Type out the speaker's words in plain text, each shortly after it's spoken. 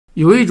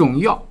有一种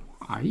药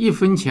1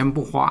分钱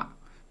不花，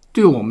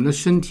对我们的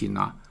身体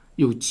呢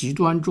又极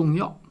端重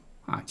要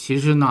其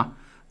实呢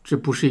这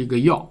不是一个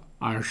药，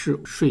而是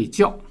睡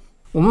觉。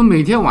我们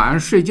每天晚上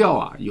睡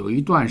觉有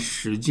一段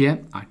时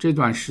间这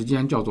段时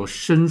间叫做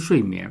深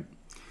睡眠。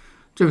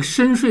这个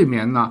深睡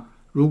眠呢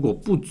如果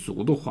不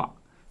足的话，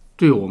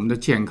对我们的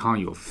健康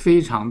有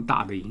非常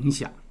大的影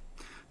响。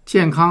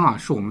健康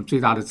是我们最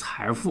大的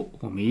财富，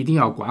我们一定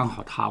要管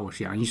好它。我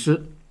是杨医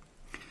师。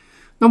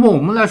那么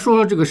我们来说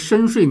说这个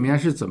深睡眠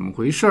是怎么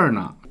回事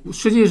呢？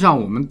实际上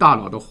我们大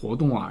脑的活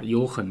动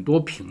有很多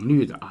频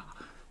率的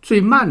最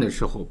慢的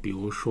时候，比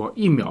如说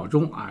1秒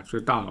钟这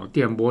大脑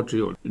电波只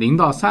有0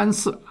到3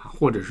次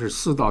或者是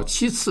4到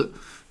7次，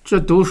这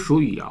都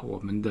属于我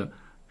们的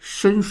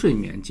深睡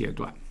眠阶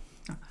段。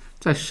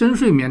在深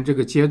睡眠这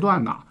个阶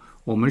段呢，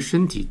我们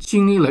身体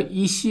经历了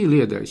一系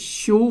列的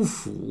修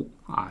复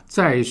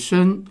再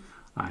生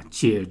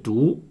解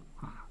毒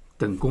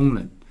等功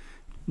能。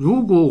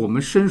如果我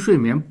们深睡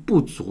眠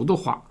不足的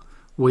话，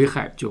危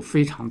害就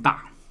非常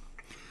大。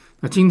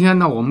那今天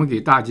呢，我们给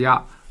大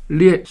家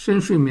列深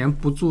睡眠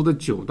不足的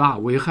9大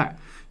危害，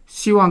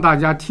希望大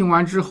家听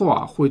完之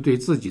后会对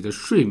自己的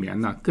睡眠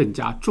呢更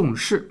加重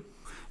视。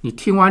你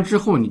听完之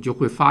后，你就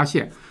会发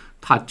现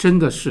它真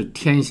的是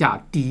天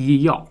下第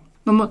一药。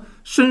那么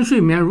深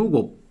睡眠如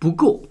果不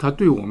够，它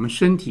对我们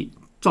身体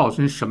造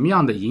成什么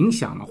样的影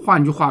响呢？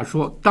换句话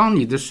说，当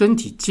你的身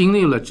体经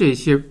历了这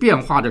些变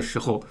化的时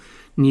候，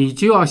你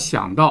就要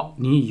想到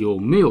你有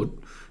没有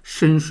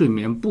深睡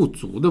眠不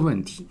足的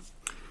问题。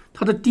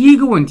它的第一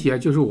个问题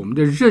就是我们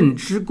的认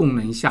知功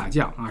能下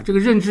降这个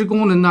认知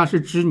功能呢是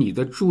指你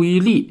的注意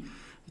力、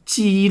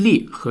记忆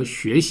力和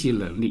学习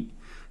能力。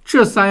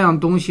这3样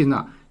东西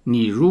呢，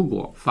你如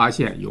果发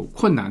现有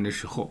困难的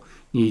时候，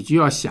你就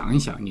要想一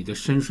想你的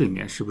深睡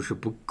眠是不是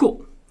不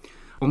够。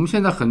我们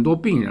现在很多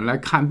病人来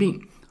看病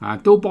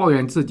都抱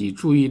怨自己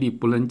注意力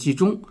不能集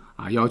中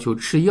要求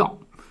吃药，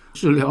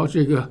治疗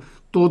这个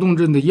多动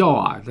症的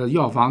药这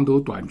药房都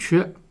短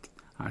缺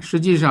实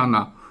际上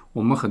呢，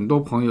我们很多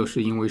朋友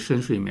是因为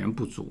深睡眠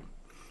不足。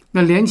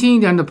那年轻一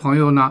点的朋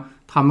友呢，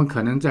他们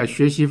可能在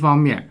学习方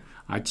面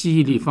记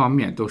忆力方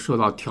面都受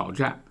到挑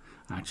战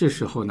这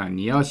时候呢，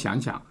你要想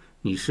想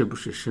你是不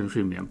是深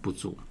睡眠不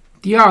足。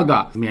第二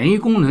个，免疫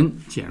功能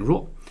减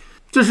弱。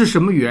这是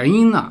什么原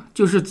因呢？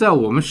就是在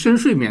我们深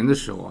睡眠的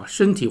时候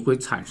身体会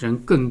产生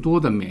更多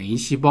的免疫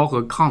细胞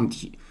和抗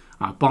体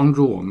帮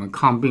助我们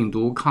抗病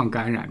毒、抗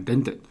感染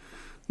等等。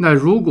那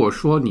如果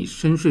说你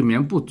深睡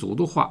眠不足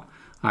的话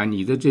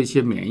你的这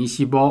些免疫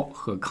细胞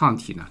和抗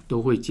体呢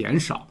都会减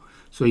少，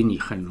所以你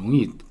很容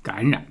易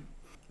感染。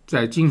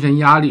在精神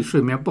压力、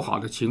睡眠不好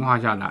的情况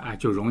下呢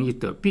就容易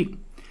得病。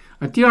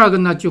第二个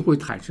呢，就会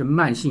产生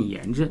慢性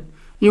炎症。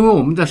因为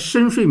我们在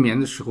深睡眠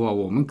的时候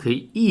我们可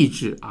以抑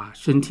制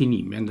身体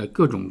里面的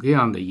各种各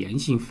样的炎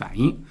性反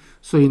应，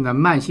所以呢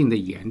慢性的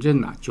炎症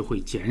呢就会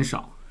减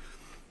少。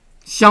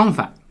相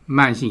反，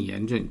慢性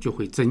炎症就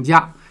会增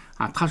加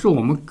它是我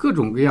们各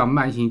种各样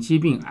慢性疾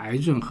病、癌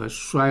症和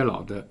衰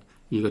老的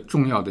一个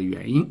重要的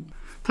原因。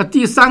它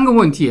第3个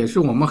问题也是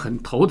我们很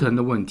头疼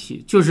的问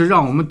题，就是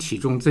让我们体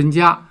重增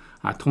加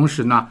同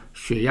时呢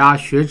血压、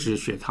血脂、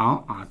血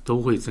糖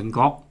都会增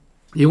高，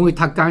因为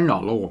它干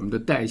扰了我们的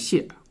代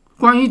谢。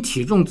关于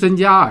体重增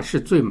加是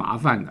最麻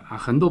烦的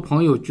很多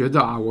朋友觉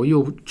得我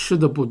又吃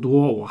的不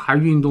多，我还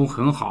运动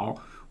很好，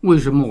为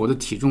什么我的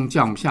体重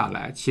降不下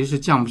来？其实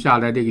降不下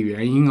来这个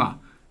原因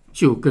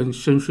就跟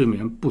深睡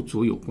眠不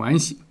足有关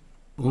系。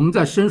我们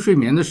在深睡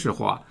眠的时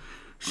候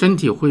身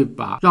体会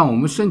把让我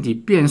们身体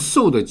变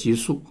瘦的激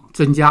素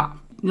增加，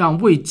让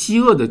胃饥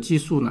饿的激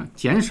素呢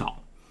减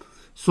少，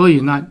所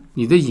以呢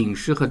你的饮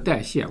食和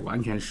代谢完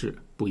全是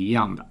不一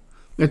样的。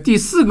那第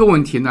4个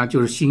问题呢，就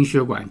是心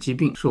血管疾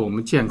病是我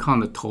们健康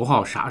的头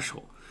号杀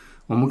手。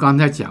我们刚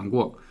才讲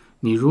过，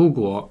你如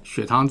果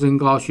血糖增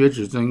高、血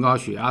脂增高、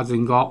血压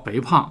增高、肥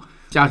胖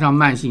加上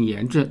慢性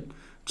炎症，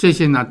这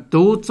些呢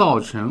都造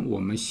成我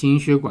们心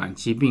血管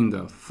疾病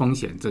的风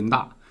险增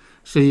大。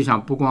实际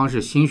上不光是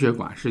心血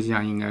管，实际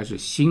上应该是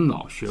心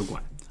脑血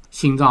管、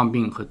心脏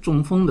病和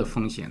中风的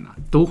风险呢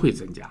都会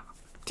增加。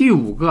第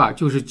5个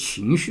就是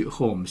情绪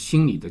和我们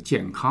心理的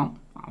健康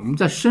我们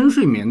在深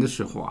睡眠的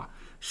时候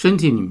身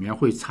体里面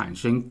会产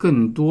生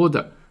更多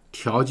的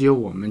调节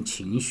我们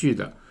情绪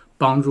的、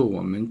帮助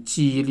我们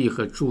记忆力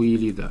和注意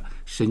力的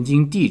神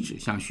经递质，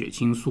像血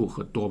清素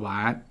和多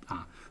巴胺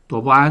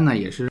多巴胺呢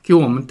也是给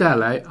我们带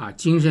来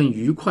精神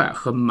愉快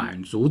和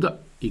满足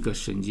的一个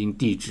神经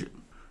递质。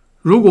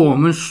如果我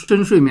们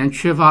深睡眠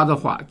缺乏的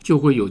话，就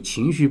会有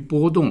情绪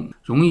波动，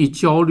容易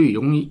焦虑、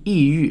容易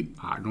抑郁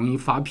容易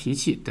发脾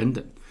气等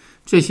等，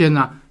这些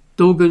呢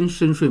都跟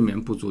深睡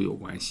眠不足有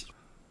关系。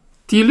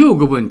第6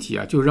个问题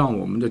就让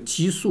我们的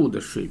激素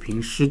的水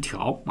平失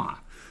调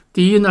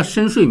第一呢，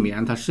深睡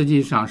眠它实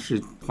际上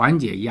是缓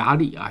解压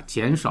力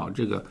减少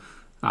这个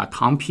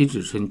糖皮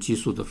质醇激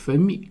素的分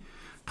泌。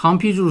糖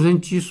皮质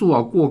醇激素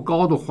过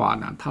高的话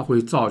呢，它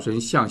会造成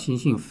向心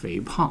性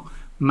肥胖、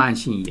慢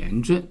性炎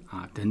症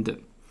等等。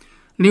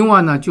另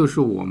外呢，就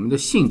是我们的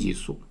性激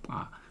素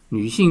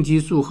女性激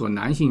素和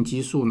男性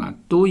激素呢，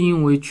都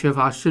因为缺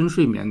乏深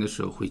睡眠的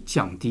时候会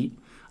降低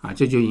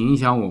这就影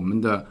响我们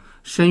的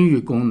生育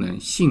功能、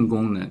性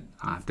功能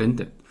等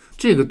等。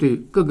这个对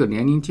各个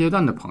年龄阶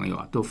段的朋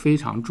友都非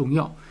常重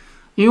要，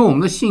因为我们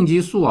的性激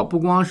素不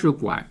光是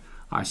管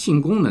性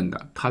功能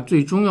的，它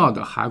最重要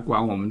的还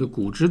管我们的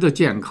骨质的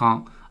健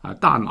康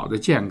大脑的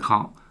健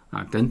康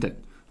等等。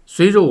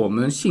随着我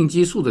们性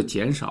激素的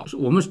减少，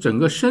我们整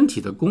个身体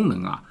的功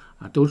能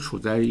都处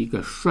在一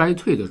个衰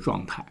退的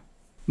状态。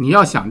你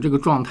要想这个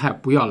状态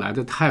不要来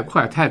得太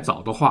快太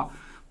早的话，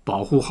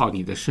保护好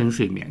你的深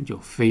睡眠就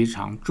非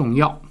常重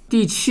要。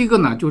第7个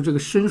呢，就这个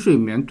深睡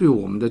眠对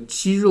我们的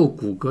肌肉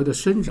骨骼的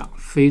生长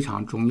非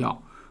常重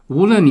要。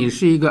无论你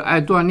是一个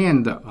爱锻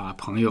炼的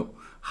朋友，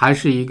还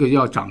是一个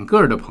要长个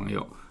儿的朋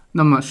友，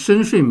那么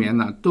深睡眠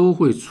呢，都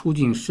会促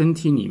进身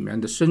体里面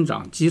的生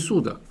长激素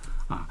的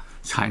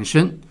产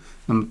生，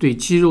那么对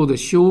肌肉的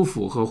修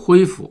复和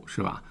恢复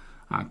是吧？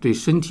对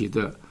身体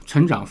的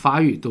成长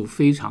发育都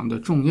非常的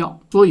重要。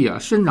所以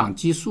生长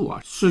激素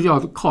是要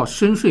靠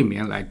深睡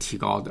眠来提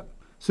高的。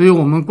所以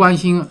我们关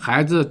心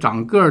孩子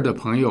长个儿的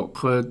朋友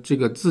和这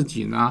个自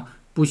己呢，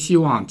不希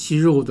望肌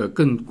肉的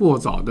更过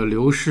早的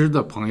流失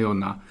的朋友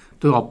呢，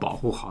都要保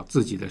护好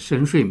自己的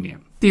深睡眠。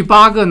第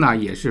8个呢，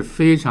也是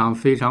非常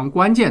非常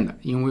关键的，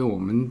因为我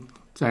们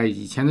在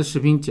以前的视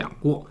频讲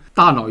过，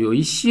大脑有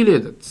一系列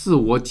的自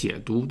我解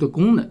读的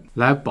功能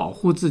来保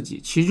护自己，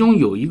其中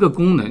有一个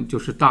功能就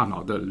是大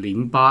脑的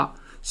淋巴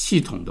系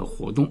统的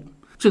活动。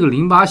这个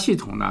淋巴系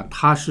统呢，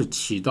它是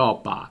起到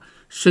把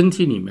身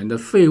体里面的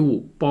废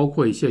物，包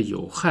括一些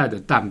有害的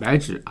蛋白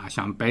质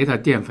像贝塔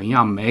淀粉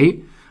样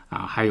酶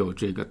还有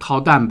这个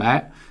套蛋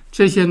白，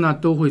这些呢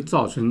都会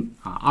造成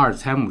阿尔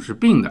茨海默氏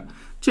病的。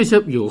这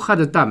些有害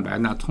的蛋白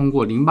呢，通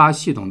过淋巴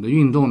系统的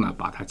运动呢，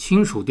把它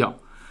清除掉。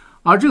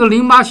而这个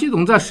淋巴系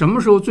统在什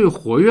么时候最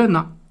活跃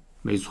呢？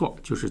没错，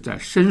就是在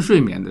深睡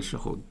眠的时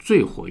候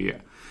最活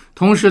跃。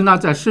同时呢，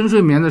在深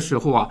睡眠的时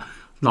候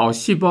脑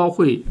细胞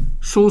会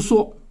收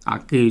缩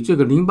给这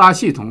个淋巴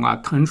系统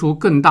腾出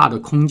更大的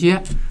空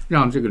间，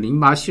让这个淋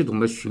巴系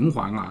统的循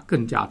环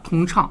更加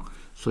通畅。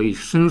所以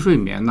深睡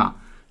眠呢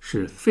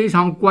是非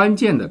常关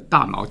键的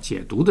大脑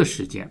解读的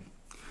时间。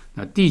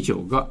那第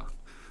9个，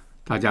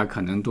大家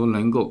可能都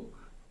能够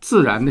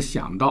自然的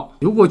想到，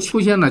如果出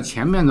现了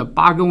前面的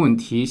8个问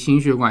题，心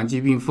血管疾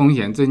病风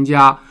险增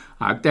加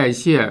代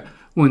谢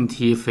问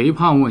题、肥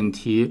胖问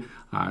题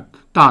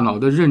大脑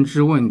的认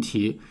知问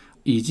题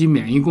以及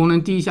免疫功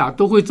能低下，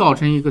都会造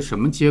成一个什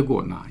么结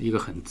果呢？一个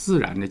很自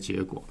然的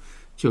结果，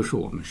就是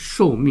我们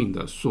寿命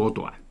的缩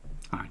短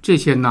这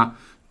些呢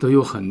都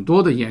有很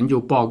多的研究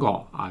报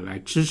告来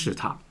支持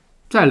它。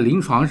在临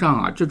床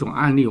上这种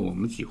案例我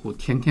们几乎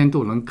天天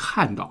都能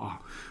看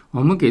到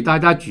我们给大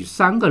家举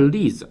3个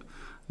例子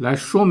来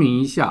说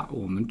明一下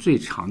我们最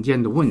常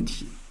见的问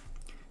题。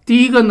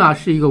第一个呢，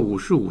是一个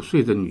55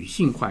岁的女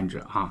性患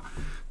者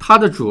她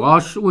的主要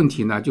是问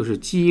题呢，就是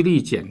记忆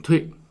力减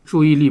退，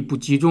注意力不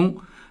集中，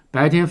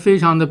白天非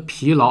常的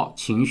疲劳，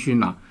情绪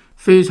呢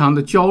非常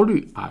的焦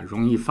虑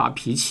容易发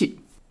脾气。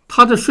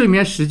她的睡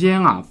眠时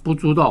间不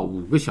足到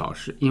5个小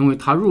时，因为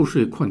她入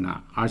睡困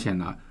难，而且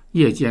呢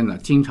夜间呢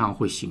经常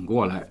会醒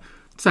过来，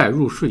再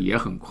入睡也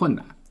很困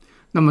难。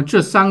那么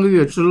这3个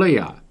月之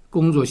内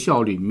工作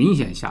效率明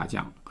显下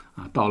降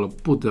到了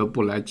不得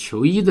不来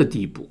求医的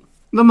地步。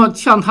那么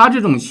像他这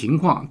种情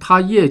况，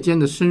他夜间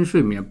的深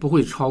睡眠不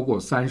会超过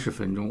30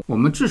分钟，我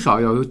们至少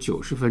要有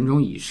90分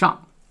钟以上。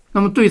那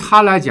么对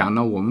他来讲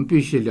呢，我们必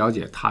须了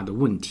解他的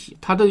问题。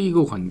他的一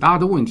个很大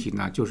的问题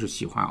呢，就是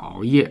喜欢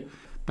熬夜，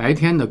白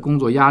天的工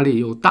作压力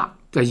又大，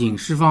在饮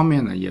食方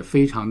面呢也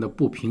非常的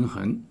不平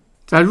衡，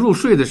在入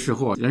睡的时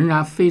候仍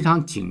然非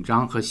常紧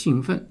张和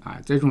兴奋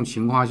这种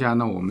情况下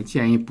呢，我们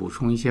建议补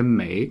充一些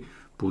镁，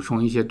补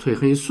充一些褪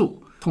黑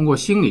素，通过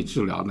心理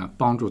治疗呢，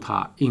帮助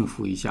他应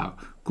付一下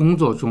工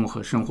作中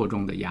和生活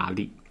中的压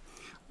力。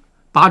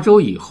8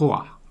周以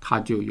后他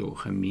就有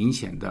很明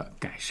显的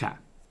改善。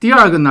第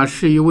二个呢，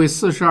是一位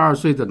42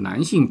岁的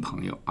男性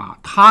朋友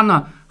他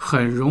呢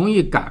很容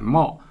易感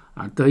冒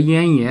得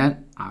咽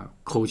炎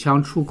口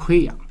腔出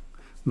溃疡，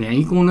免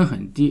疫功能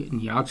很低。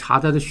你要查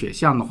他的血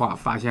象的话，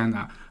发现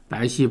呢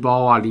白细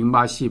胞淋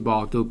巴细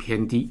胞都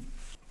偏低。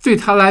对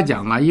他来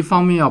讲呢，一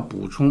方面要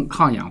补充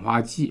抗氧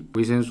化剂，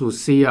维生素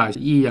C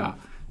E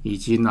以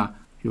及呢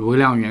微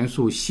量元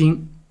素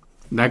锌，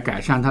来改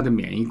善他的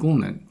免疫功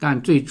能。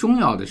但最重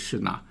要的是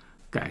呢，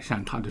改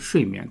善他的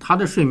睡眠。他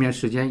的睡眠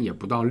时间也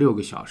不到6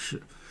个小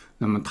时。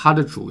那么他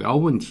的主要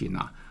问题呢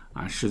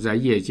是在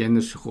夜间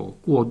的时候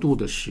过度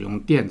的使用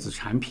电子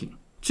产品。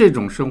这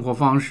种生活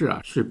方式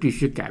是必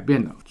须改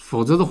变的，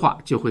否则的话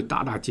就会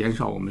大大减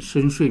少我们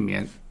深睡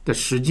眠的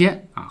时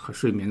间和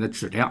睡眠的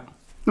质量。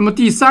那么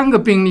第3个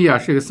病例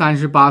是个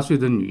38岁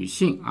的女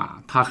性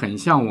她很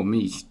像我们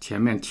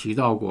前面提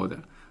到过的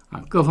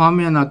各方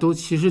面呢都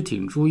其实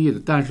挺注意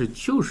的，但是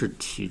就是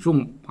体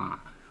重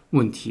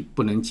问题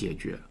不能解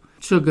决。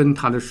这跟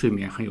她的睡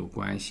眠很有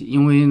关系，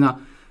因为呢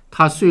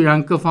她虽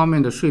然各方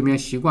面的睡眠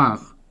习惯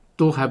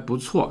都还不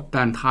错，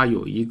但她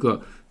有一个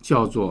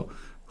叫做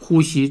呼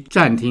吸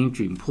暂停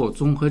窘迫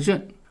综合症，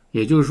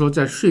也就是说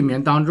在睡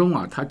眠当中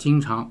他经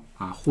常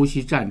呼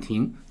吸暂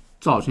停，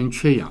造成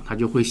缺氧，他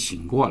就会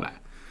醒过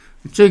来。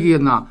这个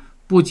呢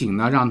不仅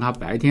呢让他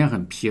白天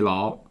很疲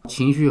劳，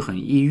情绪很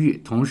抑郁，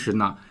同时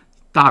呢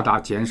大大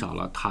减少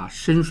了他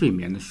深睡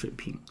眠的水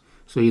平，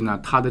所以呢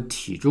他的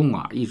体重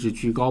一直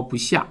居高不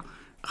下，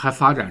还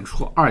发展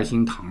出2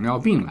型糖尿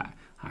病来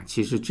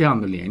其实这样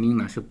的年龄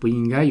呢是不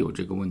应该有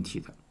这个问题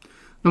的。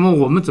那么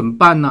我们怎么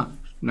办呢？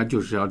那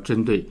就是要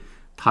针对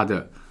他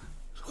的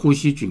呼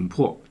吸窘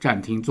迫暂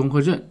停综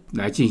合症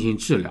来进行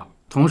治疗，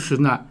同时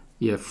呢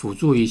也辅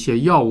助一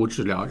些药物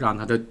治疗，让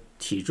他的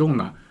体重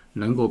呢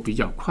能够比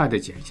较快的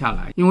减下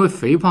来。因为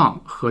肥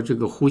胖和这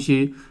个呼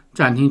吸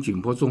暂停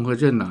窘迫综合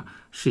症呢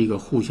是一个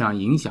互相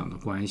影响的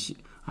关系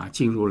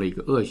进入了一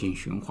个恶性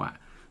循环。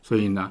所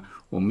以呢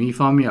我们一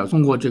方面要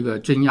通过这个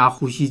正压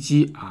呼吸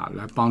机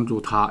来帮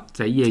助他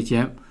在夜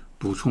间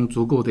补充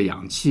足够的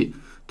氧气，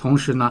同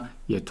时呢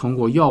也通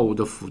过药物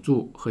的辅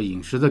助和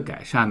饮食的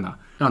改善呢，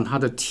让他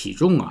的体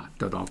重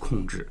得到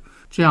控制，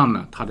这样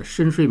呢他的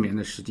深睡眠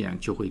的时间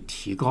就会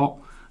提高，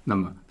那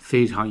么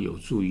非常有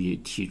助于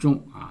体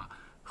重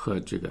和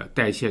这个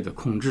代谢的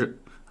控制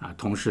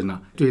同时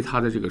呢对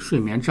他的这个睡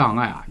眠障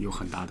碍有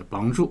很大的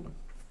帮助。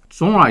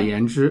总而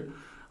言之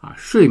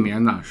睡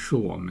眠呢是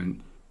我们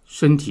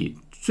身体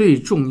最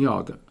重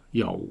要的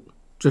药物，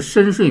这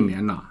深睡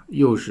眠呢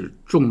又是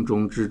重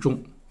中之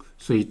重，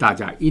所以大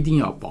家一定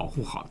要保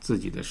护好自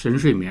己的深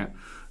睡眠。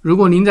如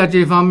果您在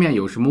这方面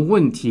有什么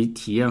问题、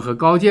体验和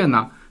高见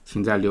呢，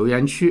请在留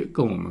言区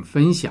跟我们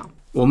分享。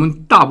我们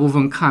大部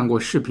分看过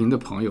视频的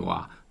朋友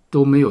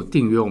都没有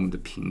订阅我们的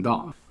频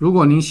道。如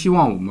果您希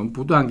望我们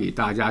不断给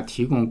大家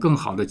提供更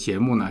好的节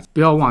目呢，不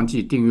要忘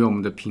记订阅我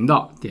们的频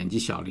道，点击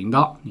小铃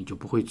铛，你就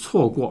不会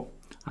错过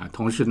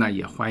同时呢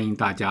也欢迎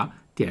大家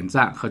点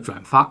赞和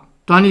转发。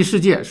端粒世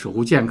界，守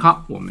护健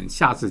康，我们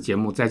下次节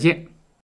目再见。